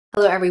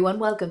Hello everyone,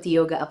 welcome to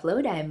Yoga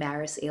Upload. I am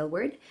Maris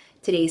Aylward.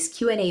 Today's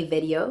Q&A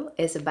video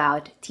is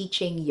about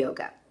teaching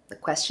yoga. The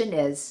question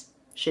is,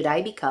 should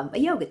I become a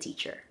yoga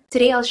teacher?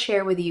 Today I'll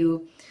share with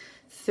you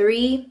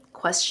three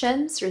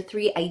questions or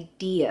three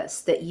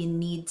ideas that you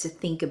need to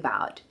think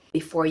about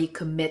before you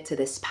commit to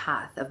this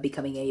path of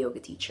becoming a yoga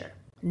teacher.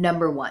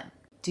 Number one,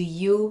 do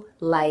you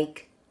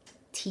like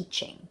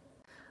teaching?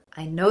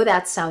 I know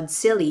that sounds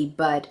silly,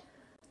 but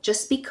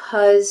just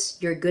because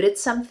you're good at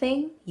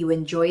something, you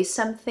enjoy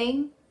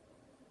something,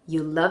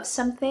 you love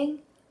something,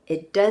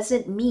 it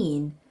doesn't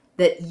mean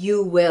that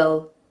you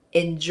will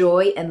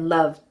enjoy and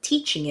love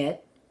teaching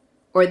it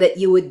or that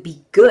you would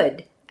be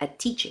good at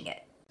teaching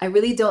it. I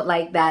really don't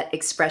like that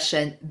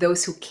expression,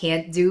 those who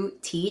can't do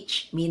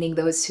teach, meaning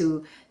those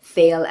who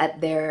fail at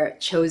their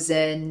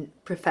chosen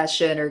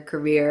profession or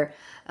career.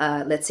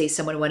 Let's say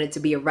someone wanted to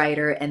be a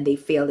writer and they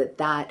failed at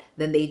that,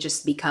 then they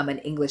just become an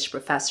English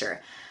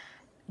professor.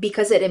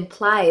 Because it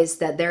implies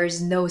that there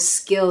is no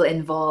skill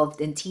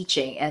involved in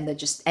teaching and that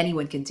just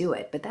anyone can do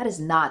it. But that is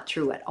not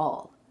true at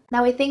all.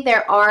 Now, I think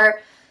there are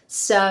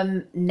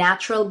some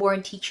natural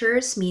born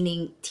teachers,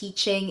 meaning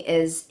teaching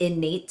is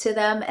innate to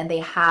them and they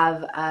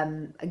have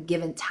a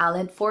given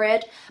talent for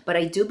it. But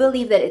I do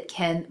believe that it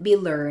can be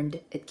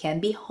learned, it can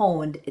be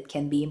honed, it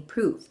can be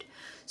improved.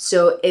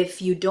 So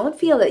if you don't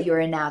feel that you're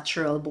a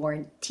natural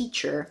born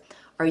teacher,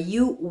 are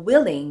you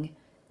willing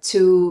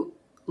to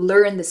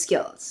learn the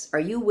skills? Are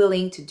you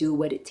willing to do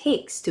what it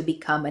takes to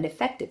become an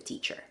effective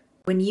teacher?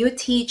 When you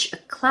teach a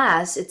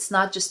class, it's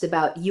not just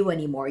about you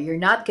anymore. You're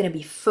not going to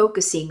be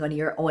focusing on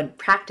your own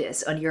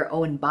practice, on your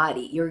own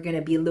body. You're going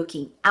to be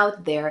looking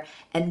out there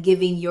and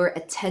giving your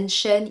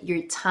attention,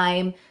 your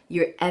time,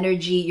 your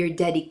energy, your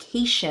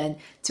dedication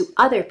to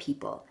other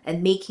people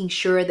and making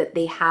sure that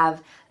they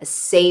have a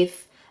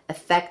safe,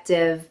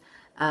 effective,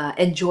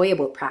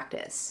 enjoyable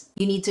practice.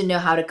 You need to know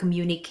how to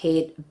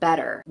communicate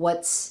better.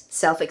 What's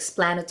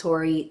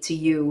self-explanatory to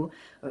you,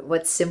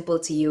 what's simple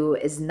to you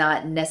is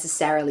not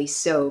necessarily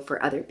so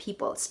for other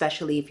people,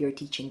 especially if you're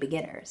teaching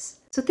beginners.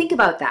 So think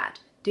about that.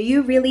 Do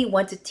you really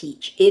want to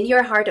teach? In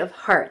your heart of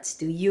hearts,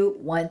 do you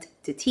want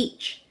to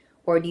teach?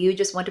 Or do you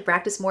just want to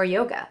practice more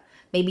yoga?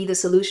 Maybe the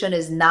solution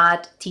is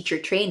not teacher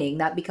training,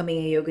 not becoming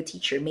a yoga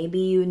teacher. Maybe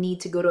you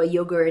need to go to a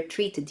yoga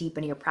retreat to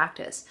deepen your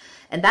practice.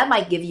 And that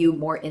might give you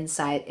more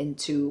insight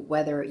into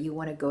whether you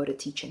want to go to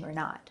teaching or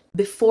not.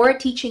 Before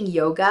teaching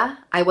yoga,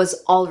 I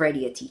was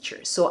already a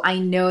teacher. So I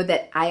know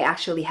that I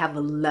actually have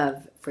a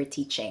love for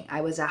teaching.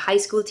 I was a high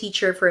school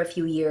teacher for a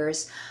few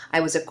years. I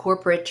was a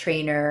corporate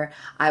trainer.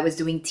 I was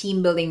doing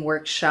team building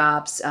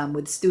workshops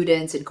with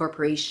students in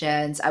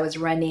corporations. I was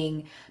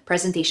running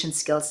presentation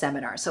skills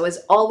seminars. So I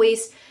was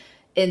always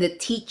in the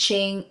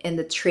teaching and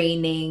the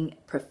training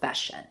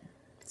profession.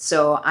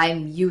 So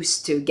I'm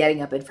used to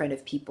getting up in front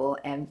of people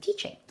and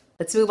teaching.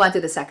 Let's move on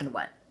to the second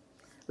one.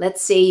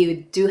 Let's say you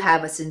do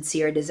have a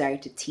sincere desire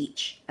to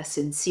teach, a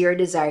sincere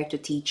desire to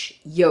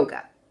teach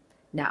yoga.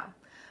 Now,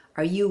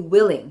 are you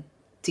willing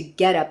to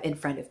get up in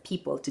front of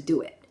people to do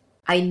it?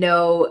 I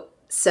know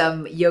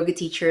some yoga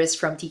teachers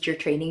from teacher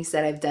trainings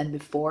that I've done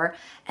before,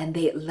 and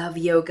they love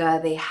yoga.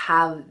 They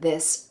have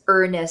this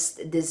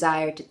earnest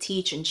desire to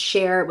teach and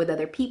share with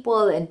other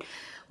people and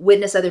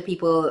witness other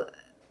people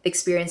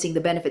experiencing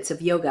the benefits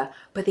of yoga,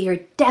 but they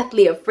are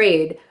deathly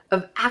afraid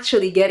of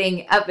actually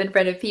getting up in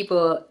front of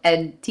people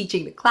and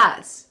teaching the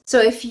class. So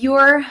if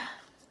you're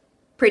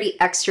pretty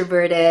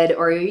extroverted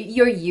or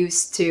you're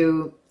used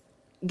to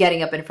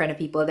getting up in front of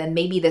people, then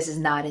maybe this is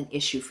not an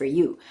issue for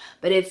you.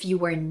 But if you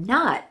were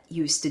not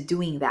used to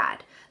doing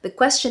that, the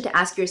question to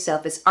ask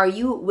yourself is, are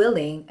you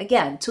willing,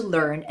 again, to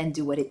learn and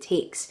do what it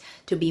takes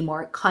to be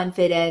more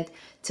confident,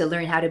 to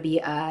learn how to be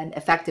an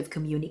effective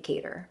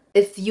communicator?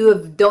 If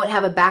you don't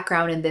have a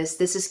background in this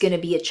is going to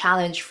be a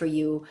challenge for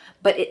you.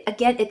 But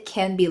it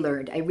can be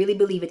learned. I really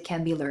believe it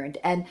can be learned.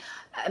 And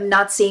I'm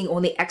not saying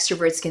only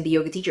extroverts can be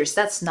yoga teachers.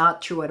 That's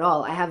not true at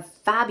all. I have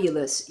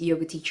fabulous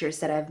yoga teachers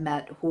that I've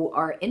met who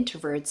are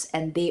introverts,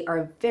 and they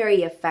are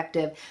very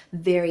effective,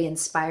 very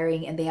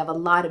inspiring, and they have a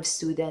lot of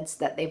students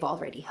that they've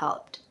already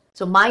helped.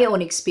 So my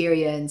own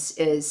experience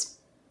is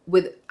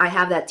I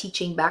have that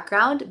teaching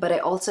background, but I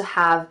also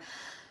have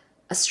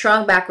a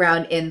strong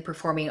background in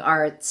performing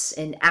arts,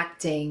 in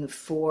acting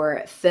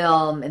for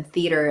film and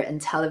theater and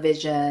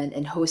television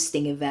and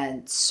hosting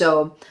events.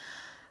 So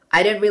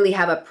I didn't really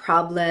have a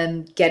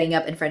problem getting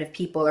up in front of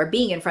people or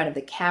being in front of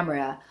the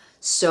camera.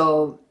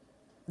 So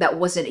that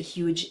wasn't a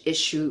huge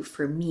issue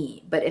for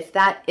me. But if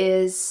that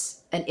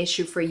is an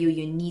issue for you,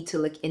 you need to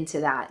look into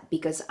that,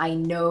 because I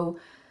know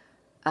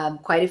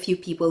quite a few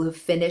people who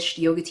finished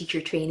yoga teacher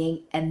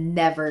training and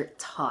never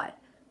taught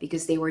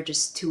because they were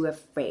just too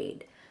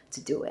afraid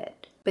to do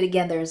it. But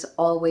again, there's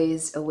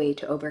always a way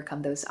to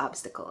overcome those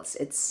obstacles.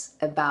 It's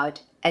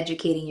about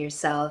educating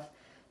yourself,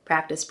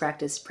 practice,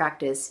 practice,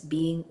 practice,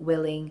 being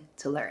willing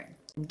to learn.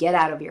 Get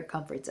out of your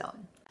comfort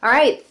zone. All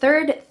right,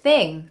 third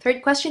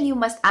question you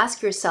must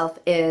ask yourself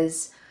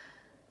is,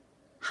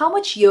 how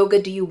much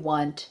yoga do you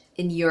want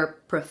in your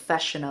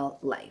professional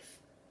life?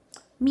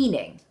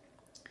 Meaning,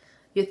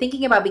 you're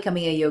thinking about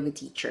becoming a yoga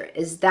teacher,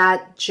 is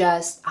that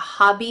just a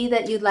hobby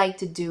that you'd like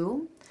to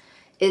do?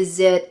 Is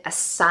it a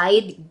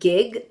side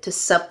gig to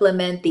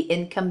supplement the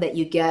income that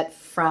you get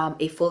from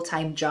a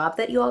full-time job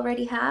that you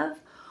already have?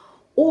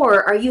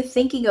 Or are you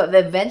thinking of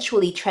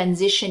eventually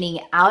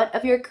transitioning out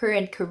of your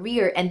current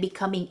career and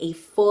becoming a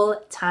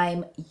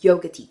full-time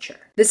yoga teacher?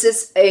 This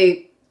is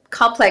a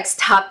complex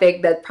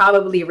topic that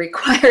probably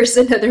requires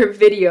another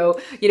video,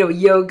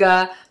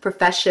 yoga,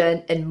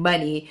 profession, and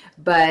money,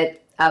 but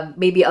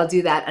maybe I'll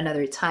do that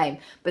another time.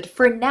 But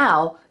for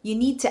now, you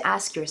need to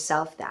ask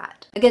yourself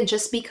that. Again,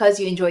 just because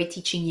you enjoy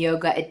teaching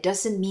yoga, it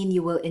doesn't mean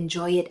you will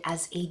enjoy it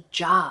as a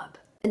job.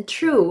 And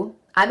true,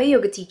 I'm a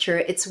yoga teacher.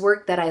 It's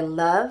work that I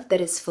love,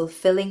 that is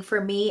fulfilling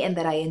for me, and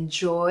that I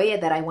enjoy,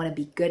 and that I want to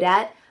be good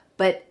at,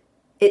 but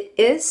it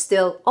is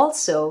still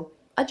also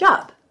a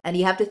job. And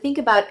you have to think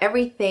about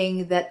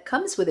everything that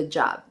comes with a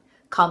job.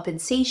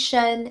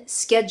 Compensation,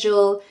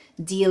 schedule,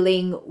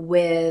 dealing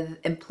with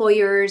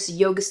employers,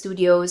 yoga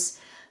studios.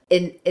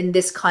 In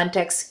this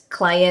context,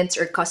 clients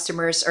or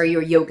customers are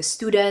your yoga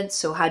students.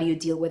 So how do you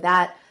deal with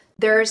that?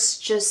 There's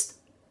just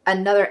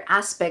another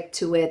aspect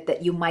to it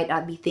that you might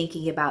not be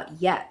thinking about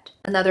yet.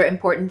 Another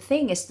important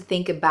thing is to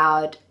think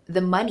about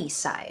the money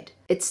side.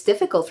 It's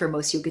difficult for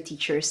most yoga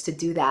teachers to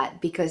do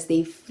that because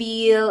they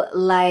feel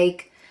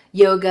like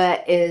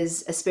yoga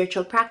is a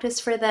spiritual practice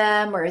for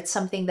them, or it's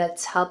something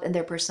that's helped in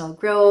their personal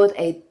growth.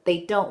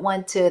 They don't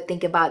want to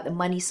think about the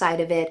money side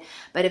of it.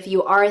 But if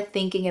you are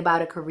thinking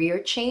about a career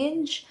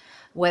change,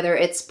 whether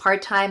it's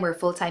part-time or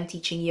full-time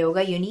teaching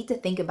yoga, you need to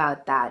think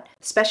about that.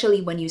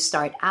 Especially when you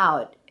start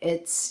out,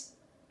 it's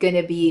going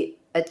to be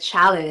a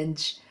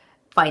challenge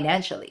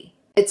financially.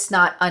 It's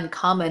not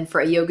uncommon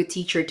for a yoga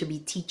teacher to be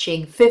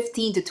teaching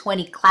 15 to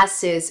 20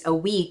 classes a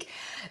week,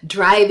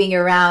 driving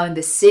around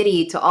the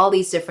city to all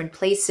these different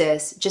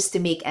places just to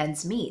make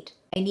ends meet.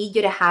 I need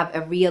you to have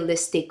a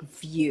realistic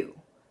view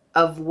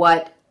of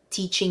what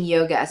teaching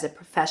yoga as a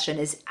profession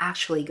is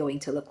actually going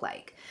to look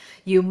like.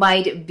 You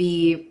might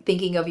be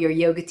thinking of your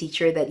yoga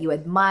teacher that you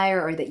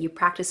admire or that you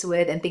practice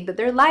with and think that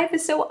their life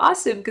is so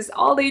awesome because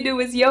all they do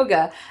is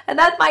yoga. And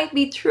that might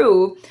be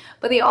true,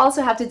 but they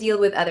also have to deal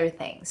with other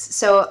things.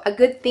 So a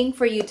good thing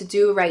for you to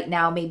do right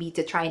now, maybe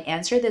to try and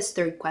answer this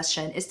third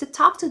question, is to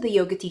talk to the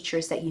yoga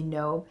teachers that you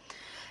know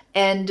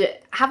and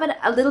have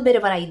a little bit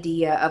of an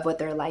idea of what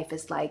their life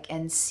is like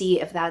and see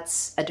if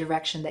that's a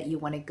direction that you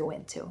want to go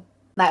into.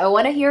 Now, I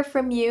want to hear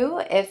from you.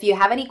 If you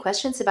have any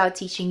questions about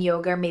teaching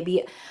yoga, or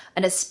maybe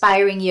an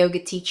aspiring yoga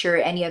teacher,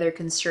 any other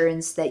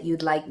concerns that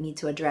you'd like me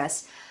to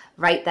address,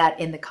 write that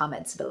in the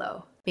comments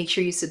below. Make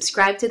sure you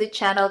subscribe to the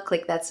channel,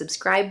 click that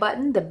subscribe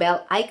button. The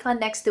bell icon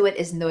next to it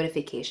is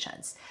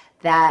notifications.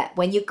 That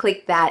when you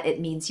click that,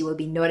 it means you will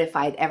be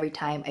notified every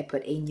time I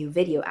put a new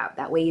video out.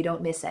 That way you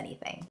don't miss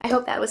anything. I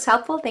hope that was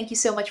helpful. Thank you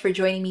so much for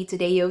joining me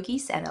today,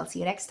 yogis, and I'll see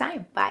you next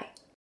time. Bye.